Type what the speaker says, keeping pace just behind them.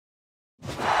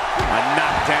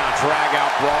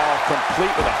drag-out brawl,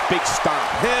 complete with a big stomp.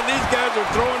 And these guys are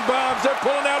throwing bombs. They're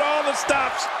pulling out all the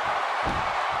stops.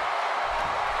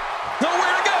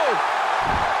 Nowhere to go.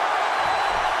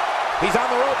 He's on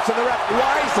the ropes, and the ref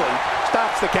wisely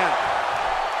stops the count.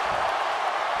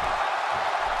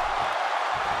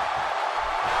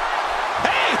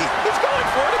 Hey, he's going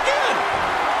for it again.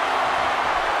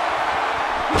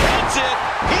 That's it.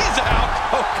 He's out.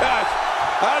 Oh, gosh.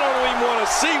 I don't even want to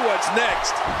see what's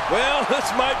next. Well, this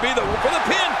might be for the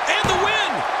pin and the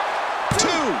win. 2.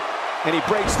 And he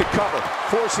breaks the cover,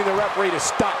 forcing the referee to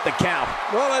stop the count.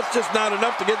 Well, that's just not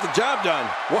enough to get the job done.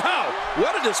 Wow,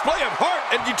 what a display of heart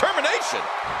and determination.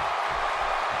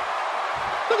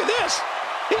 Look at this.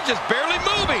 He's just barely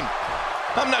moving.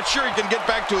 I'm not sure he can get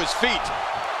back to his feet.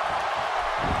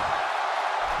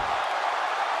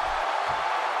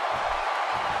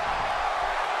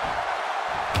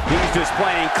 He's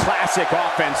displaying classic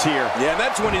offense here. Yeah,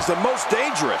 that's when he's the most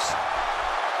dangerous.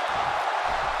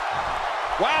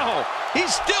 Wow, he's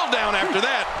still down after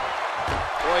that.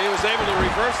 Boy, he was able to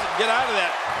reverse it and get out of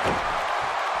that.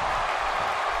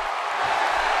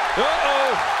 Uh-oh,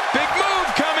 big move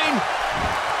coming.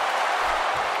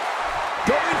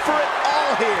 Going for it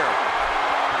all here.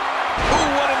 Ooh,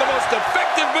 one of the most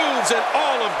effective moves in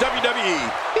all of WWE.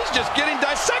 He's just getting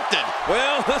dissected.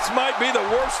 Well, this might be the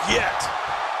worst yet.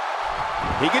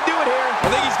 He can do it here. I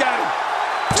think he's got him.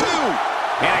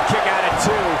 2. And a kick out at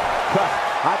 2.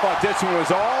 I thought this one was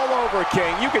all over,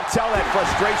 King. You can tell that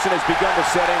frustration has begun to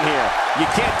set in here. You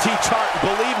can't teach heart,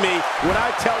 and believe me when I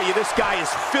tell you this guy is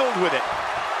filled with it.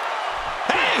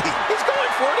 Hey, he's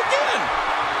going for it again.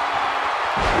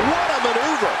 What a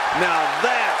maneuver. Now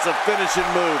that's a finishing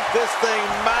move. This thing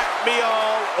might be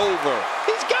all over.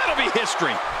 He's got to be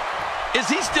history. Is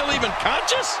he still even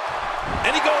conscious?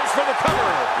 And he goes for the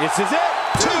cover. This is it.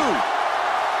 2. 3.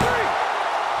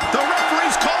 The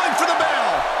referee's calling for the bell.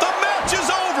 The match is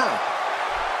over.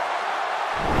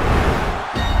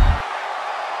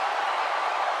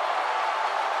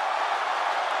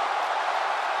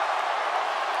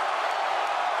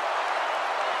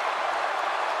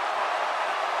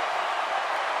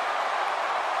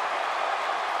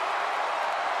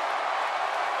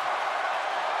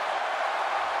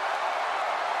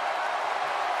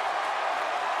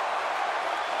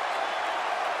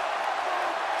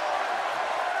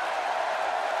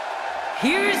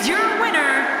 Here's your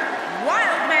winner,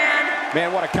 Wildman.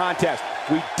 Man, what a contest.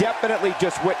 We definitely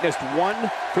just witnessed one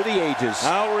for the ages.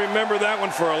 I'll remember that one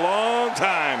for a long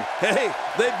time. Hey,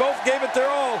 they both gave it their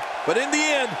all, but in the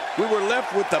end, we were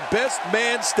left with the best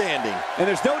man standing. And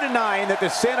there's no denying that the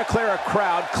Santa Clara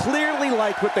crowd clearly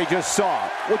liked what they just saw.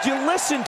 Would you listen